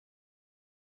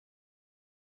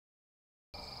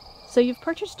So you've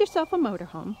purchased yourself a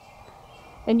motorhome,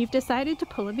 and you've decided to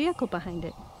pull a vehicle behind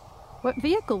it. What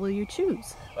vehicle will you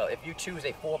choose? Well, if you choose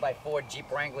a 4x4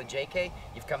 Jeep Wrangler JK,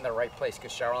 you've come to the right place,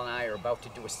 because Cheryl and I are about to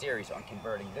do a series on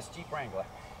converting this Jeep Wrangler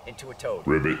into a toad.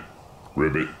 Ribbit.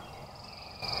 Ribbit.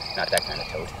 Not that kind of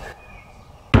toad.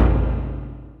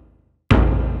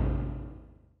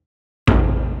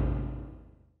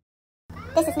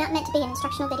 This is not meant to be an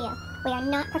instructional video. We are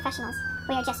not professionals.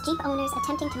 We are just Jeep owners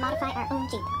attempting to modify our own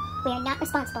Jeep. We are not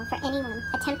responsible for anyone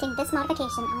attempting this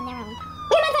modification on their own.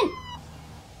 WeRmudfun!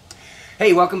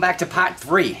 Hey, welcome back to part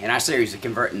 3 in our series of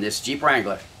converting this Jeep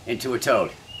Wrangler into a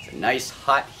toad. It's a nice,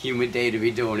 hot, humid day to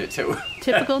be doing it too.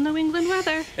 Typical New England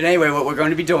weather. And anyway, what we're going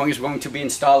to be doing is we're going to be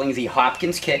installing the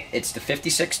Hopkins kit. It's the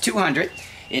 56200.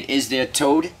 It is their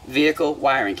towed vehicle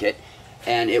wiring kit,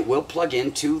 and it will plug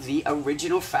into the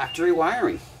original factory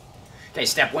wiring. Okay,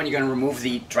 step 1, you're going to remove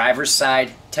the driver's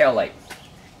side tail light.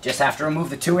 Just have to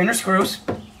remove the 2 inner screws.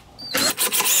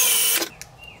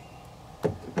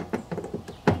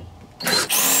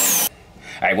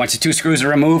 Alright, once the 2 screws are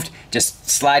removed, just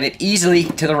slide it easily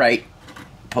to the right.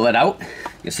 Pull it out.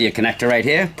 You'll see a connector right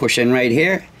here. Push in right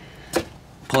here.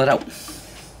 Pull it out.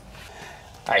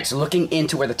 Alright, so looking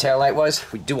into where the tail light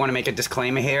was, we do want to make a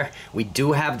disclaimer here. We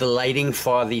do have the lighting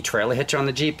for the trailer hitch on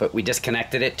the Jeep, but we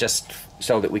disconnected it just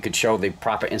so that we could show the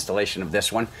proper installation of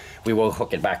this one. We will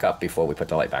hook it back up before we put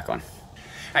the light back on.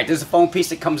 Alright, there's the foam piece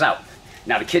that comes out.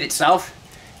 Now the kit itself,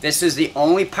 this is the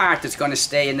only part that's going to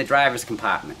stay in the driver's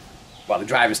compartment. Well, the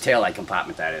driver's taillight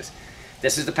compartment, that is.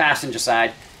 This is the passenger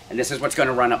side, and this is what's going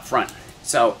to run up front.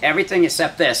 So everything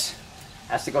except this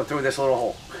has to go through this little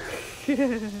hole.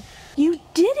 You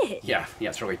did it! Yeah,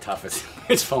 it's really tough.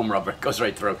 It's foam rubber. It goes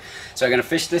right through. So I'm going to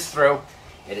fish this through,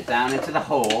 get it down into the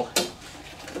hole.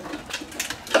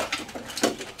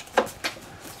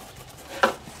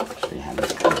 Show you how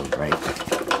this goes, right?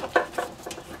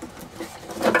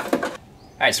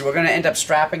 Alright, so we're going to end up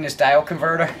strapping this dial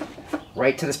converter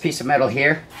right to this piece of metal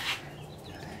here.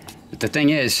 But the thing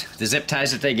is, the zip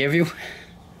ties that they give you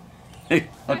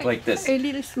look like this. A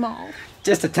little small.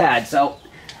 Just a tad, so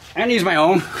I'm gonna use my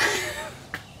own.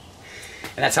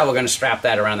 And that's how we're gonna strap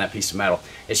that around that piece of metal.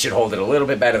 It should hold it a little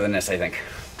bit better than this, I think.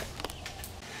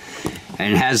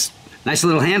 And it has nice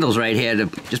little handles right here to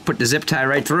just put the zip tie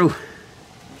right through.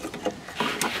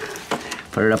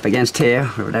 Put it up against here,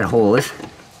 wherever that hole is.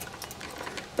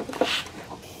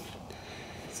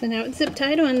 So now it's zip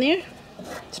tied on there.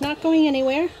 It's not going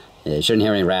anywhere. Yeah, you shouldn't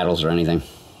hear any rattles or anything.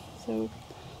 So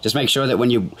just make sure that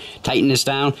when you tighten this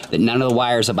down, that none of the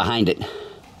wires are behind it.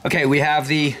 Okay, we have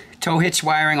the tow hitch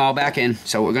wiring all back in.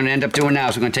 So what we're going to end up doing now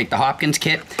is we're going to take the Hopkins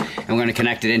kit and we're going to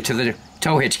connect it into the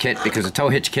tow hitch kit, because the tow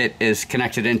hitch kit is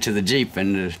connected into the Jeep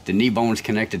and the knee bone's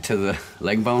connected to the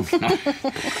leg bone.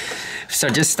 So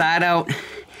just start out. I'm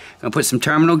going to put some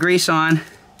terminal grease on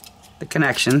the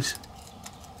connections.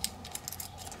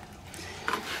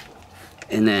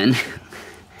 And then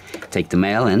take the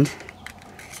male end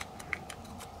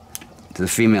to the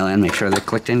female end, make sure they're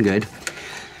clicked in good.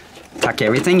 Tuck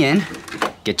everything in,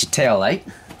 get your tail light.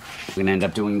 We're gonna end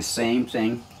up doing the same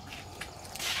thing.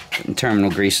 Putting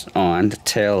terminal grease on the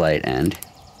tail light end.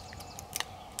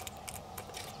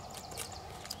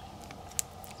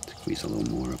 Squeeze a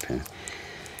little more up here.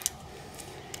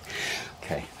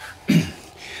 Okay.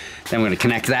 Then we're gonna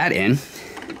connect that in.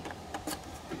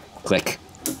 Click.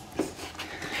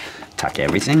 Tuck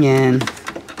everything in.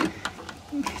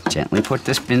 Gently put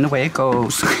this in the way it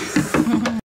goes.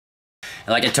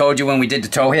 And like I told you when we did the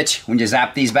tow hitch, when you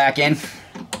zap these back in,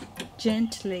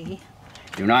 gently.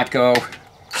 Do not go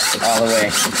all the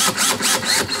way,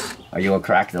 or you will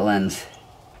crack the lens.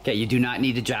 Okay, you do not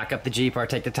need to jack up the Jeep or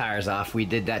take the tires off. We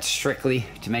did that strictly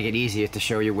to make it easier to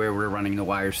show you where we're running the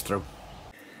wires through.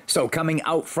 So coming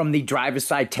out from the driver's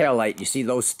side tail light, you see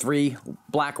those 3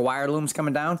 black wire looms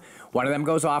coming down? One of them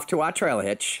goes off to our trailer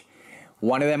hitch.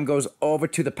 One of them goes over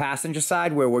to the passenger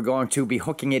side, where we're going to be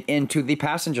hooking it into the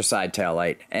passenger side tail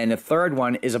light. And the third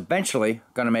one is eventually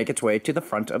going to make its way to the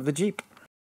front of the Jeep.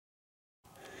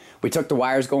 We took the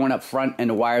wires going up front and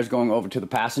the wires going over to the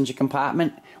passenger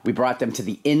compartment. We brought them to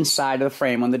the inside of the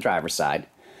frame on the driver's side.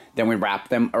 Then we wrapped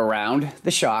them around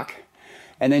the shock.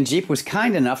 And then Jeep was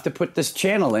kind enough to put this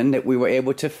channel in that we were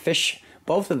able to fish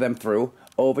both of them through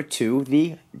over to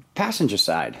the passenger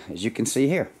side, as you can see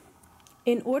here.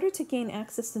 In order to gain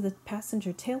access to the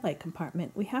passenger taillight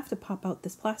compartment, we have to pop out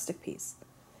this plastic piece.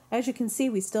 As you can see,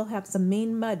 we still have some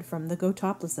main mud from the Go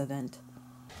Topless event.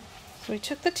 So we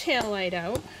took the tail light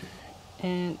out,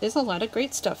 and there's a lot of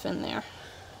great stuff in there.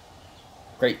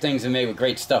 Great things are made with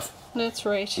great stuff. That's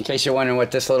right. In case you're wondering what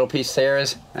this little piece there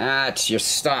is, it's your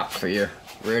stop for your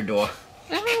rear door.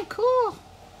 Oh, cool.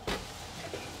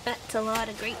 That's a lot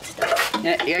of great stuff.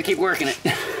 Yeah, you gotta keep working it.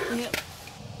 Yep.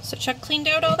 So Chuck cleaned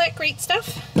out all that great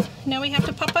stuff. Now we have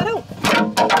to pop it out.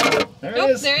 There it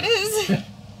is. There it is.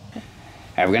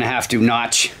 Alright, we're gonna have to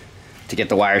notch to get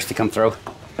the wires to come through.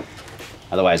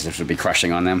 Otherwise this would be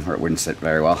crushing on them or it wouldn't sit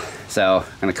very well. So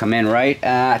I'm gonna come in right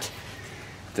at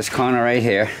this corner right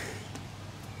here.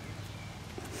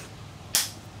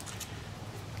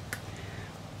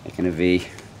 Making a V.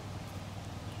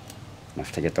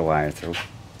 Enough to get the wire through.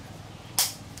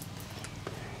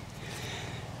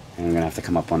 And I'm gonna have to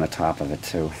come up on the top of it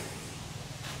too.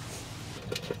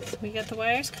 So we got the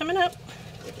wires coming up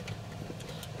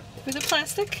through the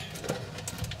plastic.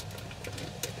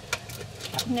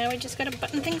 Now we just gotta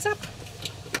button things up.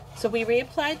 So we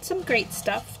reapplied some great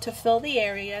stuff to fill the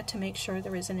area to make sure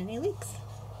there isn't any leaks.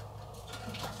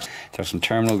 Throw some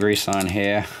terminal grease on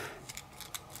here.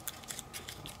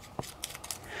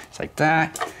 Just like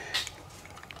that.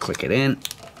 Click it in.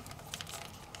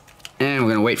 And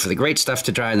we're gonna wait for the great stuff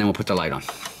to dry and then we'll put the light on.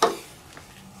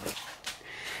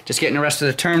 Just getting the rest of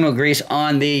the terminal grease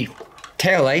on the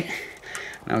tail light.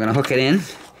 Now we're gonna hook it in.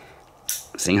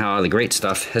 Seeing how all the great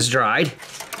stuff has dried.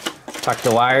 Tuck the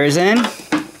wires in.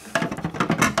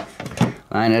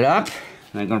 Line it up.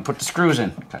 And I'm gonna put the screws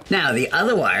in. Now the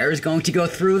other wire is going to go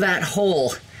through that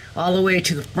hole all the way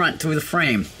to the front through the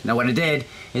frame. Now what I did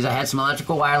is I had some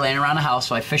electrical wire laying around the house,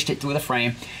 so I fished it through the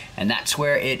frame, and that's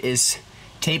where it is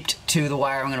taped to the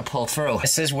wire I'm gonna pull through.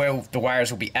 This is where the wires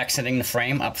will be exiting the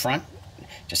frame up front.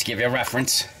 Just to give you a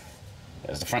reference.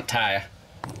 There's the front tire.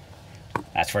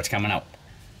 That's where it's coming out.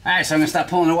 All right, so I'm gonna start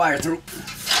pulling the wire through.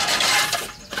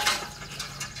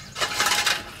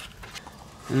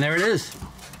 And there it is.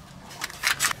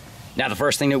 Now the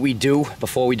first thing that we do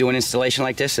before we do an installation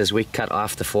like this is we cut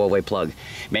off the 4-way plug.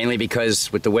 Mainly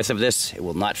because with the width of this, it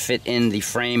will not fit in the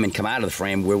frame and come out of the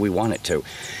frame where we want it to.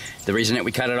 The reason that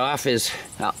we cut it off is,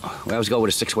 well, we always go with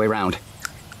a 6-way round.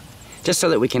 Just so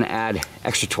that we can add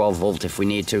extra 12 volt if we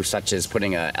need to, such as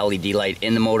putting a LED light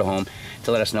in the motorhome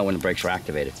to let us know when the brakes are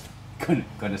activated. Couldn't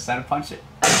have center punch it.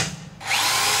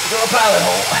 Throw a pilot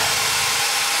hole.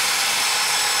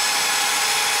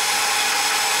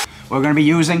 What we're gonna be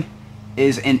using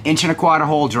is an 1¼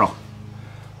 hole drill.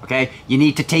 Okay, you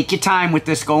need to take your time with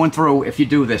this going through if you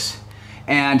do this.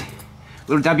 And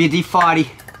little WD-40,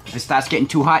 if it starts getting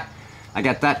too hot, I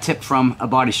got that tip from a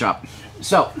body shop.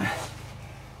 So,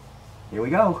 here we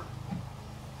go.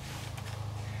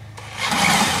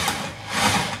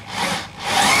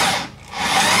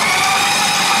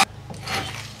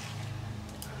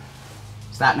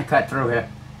 Starting to cut through here.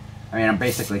 I mean, I'm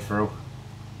basically through.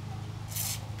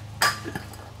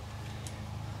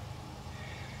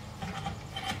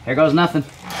 Here goes nothing.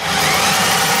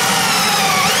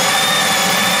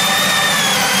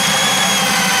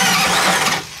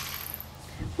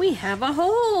 We have a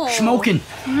hole. Smoking.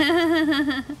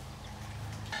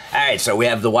 Alright, so we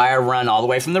have the wire run all the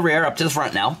way from the rear up to the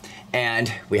front now.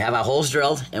 And we have our holes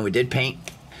drilled, and we did paint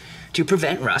to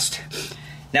prevent rust.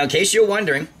 Now, in case you're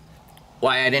wondering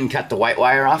why I didn't cut the white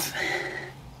wire off,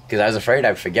 because I was afraid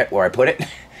I'd forget where I put it.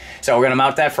 So we're going to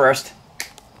mount that first.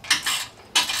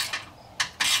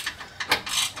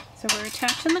 So we're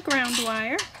attaching the ground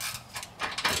wire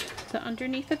to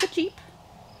underneath of the Jeep.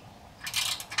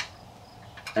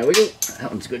 There we go.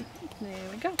 That one's good. There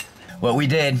we go. What we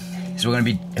did is we're going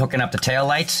to be hooking up the tail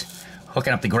lights,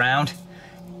 hooking up the ground,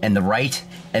 and the right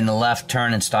and the left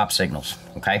turn and stop signals,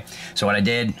 okay? So what I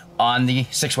did on the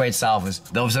 6-way itself is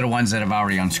those are the ones that have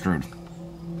already unscrewed.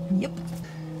 Yep.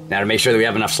 Now to make sure that we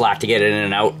have enough slack to get it in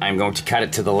and out, I'm going to cut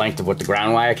it to the length of what the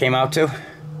ground wire came out to.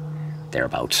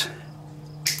 Thereabouts.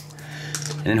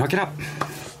 And then hook it up.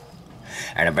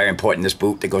 And very important, this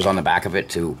boot that goes on the back of it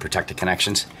to protect the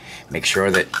connections, make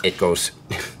sure that it goes,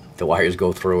 the wires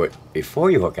go through it before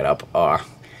you hook it up, or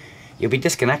you'll be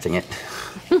disconnecting it.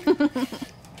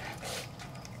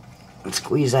 And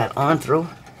squeeze that on through.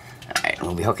 All right,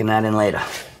 we'll be hooking that in later.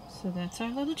 So that's our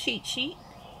little cheat sheet.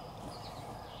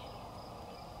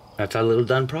 That's our little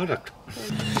done product.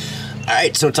 All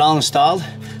right, so it's all installed.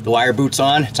 The wire boot's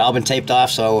on. It's all been taped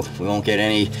off, so we won't get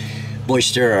any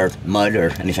moisture or mud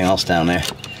or anything else down there.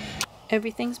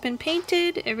 Everything's been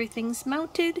painted, everything's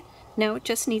mounted. Now it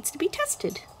just needs to be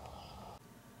tested.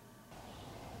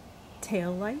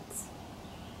 Tail lights,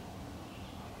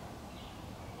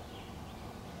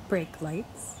 brake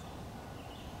lights,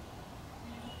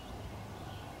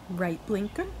 right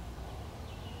blinker,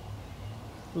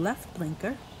 left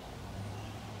blinker,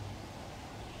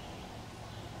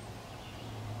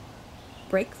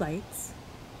 brake lights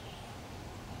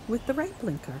with the right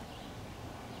blinker.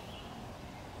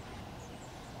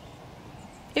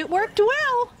 It worked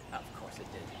well. Of course it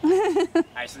did.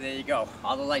 Alright, so there you go.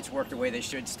 All the lights work the way they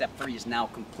should. Step 3 is now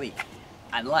complete.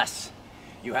 Unless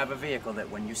you have a vehicle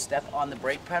that when you step on the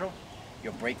brake pedal,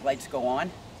 your brake lights go on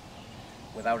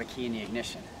without a key in the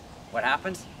ignition. What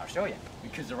happens? I'll show you.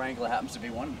 Because the Wrangler happens to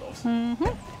be one of those. Mm-hmm.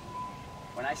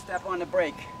 When I step on the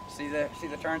brake, see the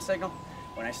turn signal?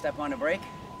 When I step on the brake,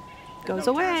 there's Goes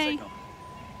no turn away. signal.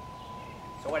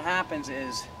 So what happens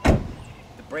is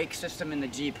the brake system in the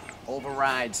Jeep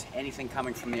overrides anything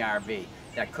coming from the RV.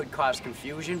 That could cause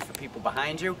confusion for people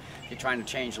behind you if you're trying to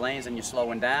change lanes and you're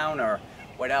slowing down or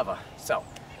whatever. So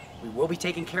we will be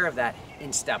taking care of that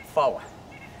in step 4.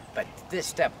 But this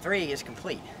step 3 is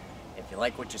complete. If you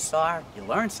like what you saw, you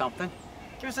learned something,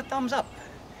 give us a thumbs up.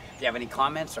 If you have any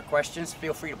comments or questions,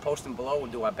 feel free to post them below.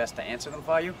 We'll do our best to answer them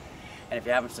for you. And if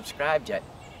you haven't subscribed yet,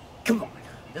 come on.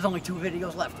 There's only 2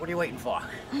 videos left. What are you waiting for?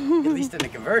 At least in the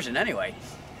conversion anyway.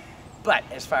 But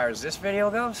as far as this video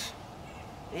goes,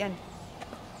 the end.